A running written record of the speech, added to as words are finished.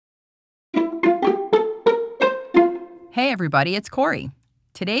Hey everybody, it's Corey.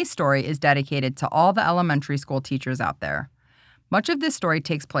 Today's story is dedicated to all the elementary school teachers out there. Much of this story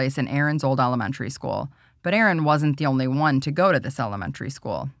takes place in Aaron's old elementary school, but Aaron wasn't the only one to go to this elementary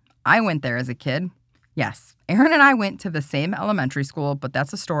school. I went there as a kid. Yes, Aaron and I went to the same elementary school, but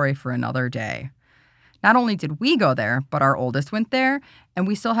that's a story for another day. Not only did we go there, but our oldest went there, and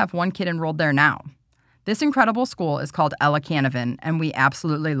we still have one kid enrolled there now. This incredible school is called Ella Canavan, and we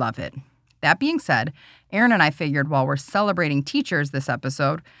absolutely love it. That being said, Aaron and I figured while we're celebrating teachers this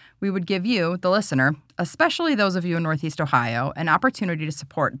episode, we would give you, the listener, especially those of you in Northeast Ohio, an opportunity to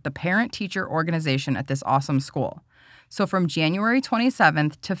support the parent-teacher organization at this awesome school. So from January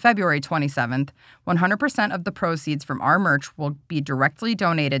 27th to February 27th, 100% of the proceeds from our merch will be directly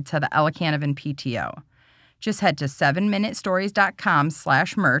donated to the Ella Canavan PTO. Just head to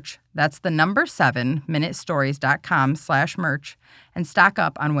 7minutestories.com/merch. That's the number 7minutestories.com/merch and stock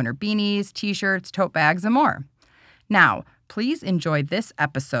up on winter beanies, t-shirts, tote bags, and more. Now, please enjoy this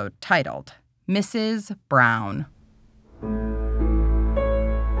episode titled Mrs. Brown.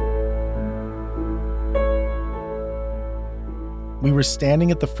 We were standing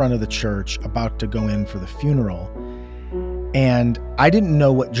at the front of the church about to go in for the funeral, and I didn't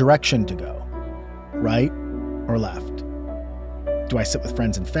know what direction to go, right or left. Do I sit with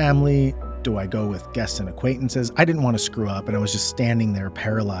friends and family? Do I go with guests and acquaintances? I didn't want to screw up, and I was just standing there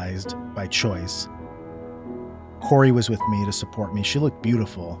paralyzed by choice. Corey was with me to support me. She looked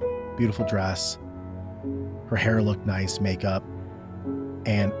beautiful, beautiful dress. Her hair looked nice, makeup.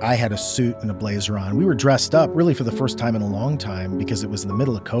 And I had a suit and a blazer on. We were dressed up really for the first time in a long time because it was in the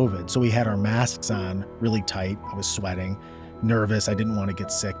middle of COVID. So we had our masks on really tight. I was sweating, nervous. I didn't want to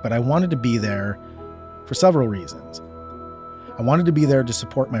get sick, but I wanted to be there for several reasons. I wanted to be there to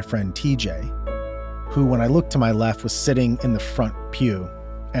support my friend TJ, who, when I looked to my left, was sitting in the front pew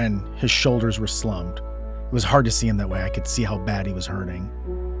and his shoulders were slumped. It was hard to see him that way. I could see how bad he was hurting.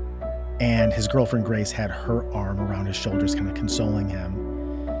 And his girlfriend Grace had her arm around his shoulders, kind of consoling him.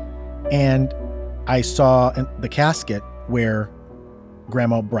 And I saw the casket where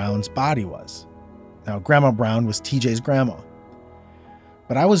Grandma Brown's body was. Now, Grandma Brown was TJ's grandma.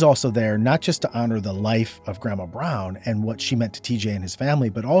 But I was also there not just to honor the life of Grandma Brown and what she meant to TJ and his family,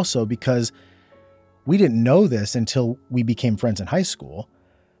 but also because we didn't know this until we became friends in high school.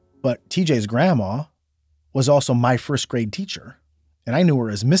 But TJ's grandma was also my first grade teacher, and I knew her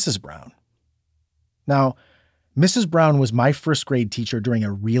as Mrs. Brown. Now, Mrs. Brown was my first grade teacher during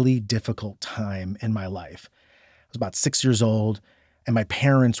a really difficult time in my life. I was about 6 years old, and my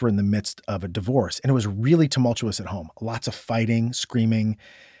parents were in the midst of a divorce, and it was really tumultuous at home. Lots of fighting, screaming,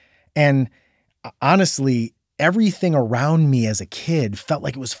 and honestly, everything around me as a kid felt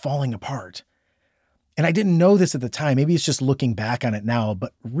like it was falling apart. And I didn't know this at the time. Maybe it's just looking back on it now,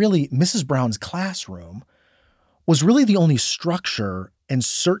 but really, Mrs. Brown's classroom was really the only structure and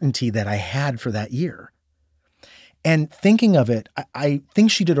certainty that I had for that year. And thinking of it, I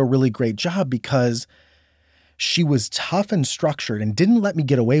think she did a really great job because she was tough and structured and didn't let me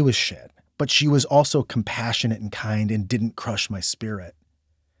get away with shit, but she was also compassionate and kind and didn't crush my spirit.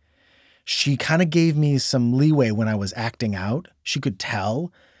 She kind of gave me some leeway when I was acting out. She could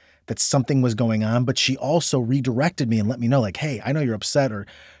tell that something was going on, but she also redirected me and let me know, like, hey, I know you're upset or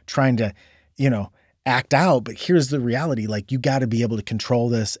trying to, act out, but here's the reality. Like, you got to be able to control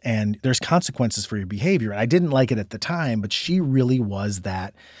this and there's consequences for your behavior. And I didn't like it at the time, but she really was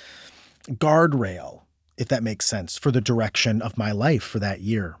that guardrail, if that makes sense, for the direction of my life for that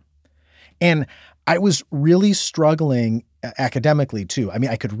year. And I was really struggling academically too. I mean,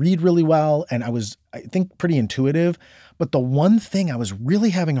 I could read really well and I was, I think, pretty intuitive, but the one thing I was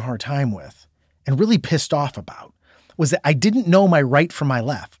really having a hard time with and really pissed off about was that I didn't know my right from my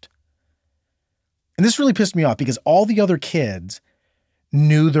left. And this really pissed me off because all the other kids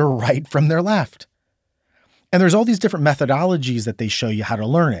knew their right from their left. And there's all these different methodologies that they show you how to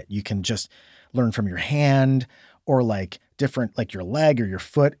learn it. You can just learn from your hand or like different, like your leg or your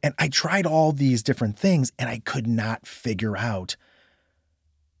foot. And I tried all these different things and I could not figure out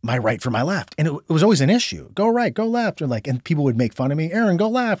my right from my left. And it was always an issue. Go right, go left. Or like, and people would make fun of me, Aaron, go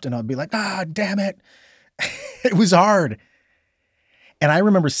left. And I'd be like, damn it. It was hard. And I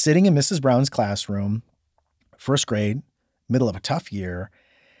remember sitting in Mrs. Brown's classroom, first grade, middle of a tough year,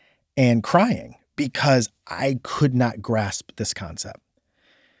 and crying because I could not grasp this concept.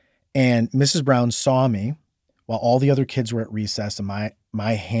 And Mrs. Brown saw me while all the other kids were at recess and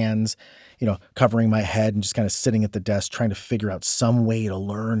my hands, covering my head and just kind of sitting at the desk trying to figure out some way to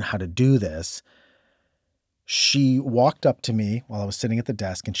learn how to do this. She walked up to me while I was sitting at the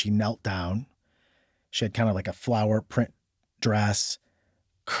desk and she knelt down. She had kind of like a flower print dress,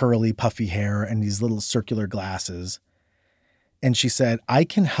 curly, puffy hair, and these little circular glasses. And she said, I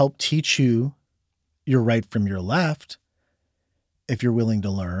can help teach you your right from your left if you're willing to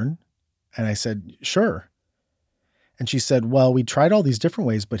learn. And I said, sure. And she said, well, we tried all these different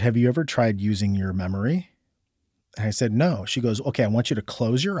ways, but have you ever tried using your memory? And I said, no. She goes, okay, I want you to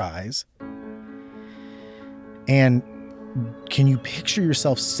close your eyes. And can you picture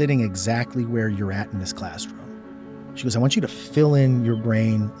yourself sitting exactly where you're at in this classroom? She goes, I want you to fill in your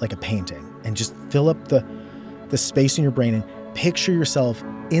brain like a painting and just fill up the space in your brain and picture yourself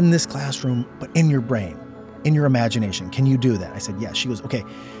in this classroom, but in your brain, in your imagination. Can you do that? I said, yes. She goes, okay,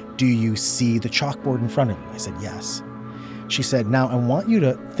 do you see the chalkboard in front of you? I said, yes. She said, now I want you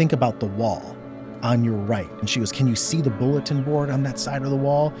to think about the wall on your right. And she goes, can you see the bulletin board on that side of the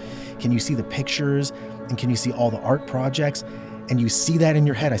wall? Can you see the pictures? And can you see all the art projects? And you see that in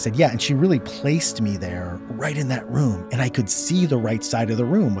your head? I said, yeah. And she really placed me there right in that room. And I could see the right side of the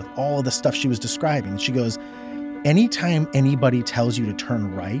room with all of the stuff she was describing. And she goes, anytime anybody tells you to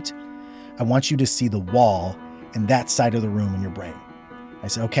turn right, I want you to see the wall and that side of the room in your brain. I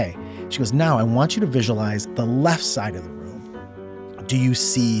said, okay. She goes, now I want you to visualize the left side of the room. Do you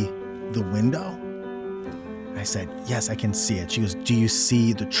see the window? I said, yes, I can see it. She goes, do you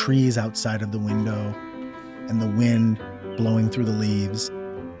see the trees outside of the window and the wind blowing through the leaves?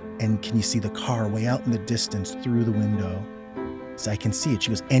 And can you see the car way out in the distance through the window? So I can see it. She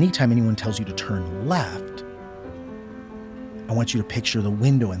goes, anytime anyone tells you to turn left, I want you to picture the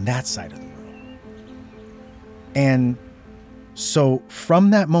window in that side of the room. And so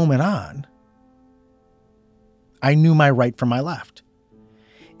from that moment on, I knew my right from my left.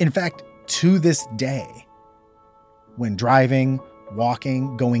 In fact, to this day, when driving,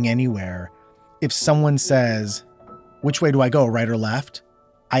 walking, going anywhere, if someone says, which way do I go, right or left?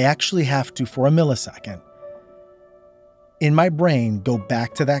 I actually have to, for a millisecond, in my brain, go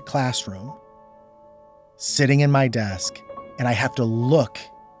back to that classroom, sitting in my desk, and I have to look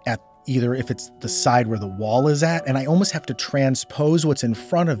at either if it's the side where the wall is at, and I almost have to transpose what's in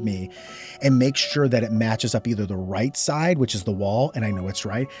front of me and make sure that it matches up either the right side, which is the wall, and I know it's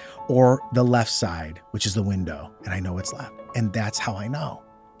right, or the left side, which is the window, and I know it's left. And that's how I know.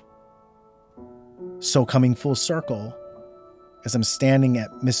 So coming full circle, as I'm standing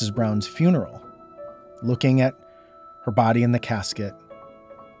at Mrs. Brown's funeral, looking at her body in the casket,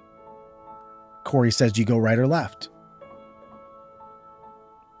 Corey says, do you go right or left?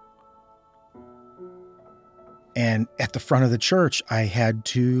 And at the front of the church, I had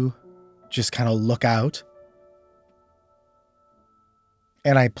to just kind of look out.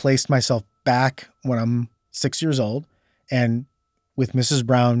 And I placed myself back when I'm 6 years old and with Mrs.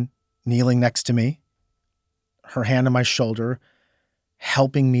 Brown kneeling next to me, her hand on my shoulder,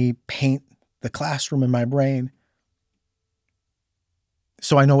 helping me paint the classroom in my brain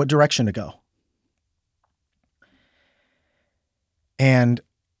so I know what direction to go. And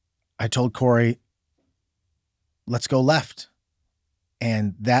I told Corey, let's go left.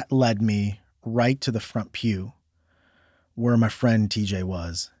 And that led me right to the front pew where my friend TJ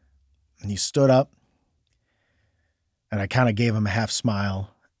was. And he stood up and I kind of gave him a half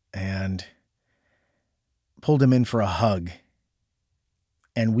smile and pulled him in for a hug.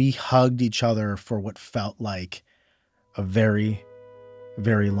 And we hugged each other for what felt like a very,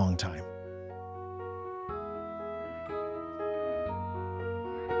 very long time.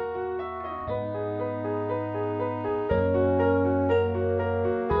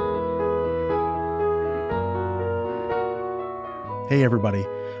 Hey everybody,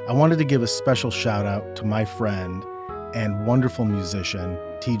 I wanted to give a special shout out to my friend and wonderful musician,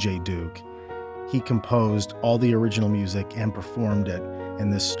 TJ Duke. He composed all the original music and performed it in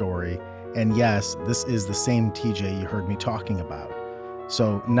this story. And yes, this is the same TJ you heard me talking about.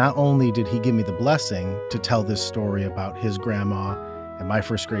 So not only did he give me the blessing to tell this story about his grandma and my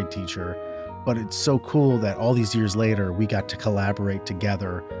first grade teacher, but it's so cool that all these years later, we got to collaborate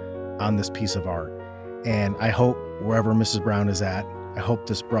together on this piece of art. And I hope wherever Mrs. Brown is at, I hope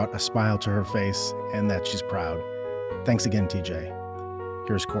this brought a smile to her face and that she's proud. Thanks again, TJ.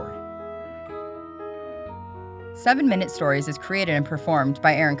 Here's Corey. 7 Minute Stories is created and performed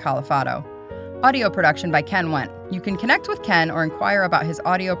by Aaron Califato. Audio production by Ken Went. You can connect with Ken or inquire about his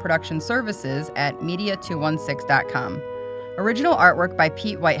audio production services at media216.com. Original artwork by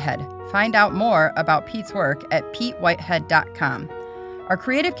Pete Whitehead. Find out more about Pete's work at petewhitehead.com. Our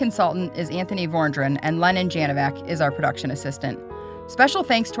creative consultant is Anthony Vorndran, and Lennon Janovac is our production assistant. Special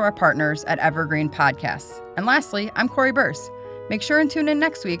thanks to our partners at Evergreen Podcasts. And lastly, I'm Corey Burse. Make sure and tune in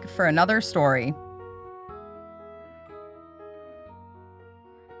next week for another story.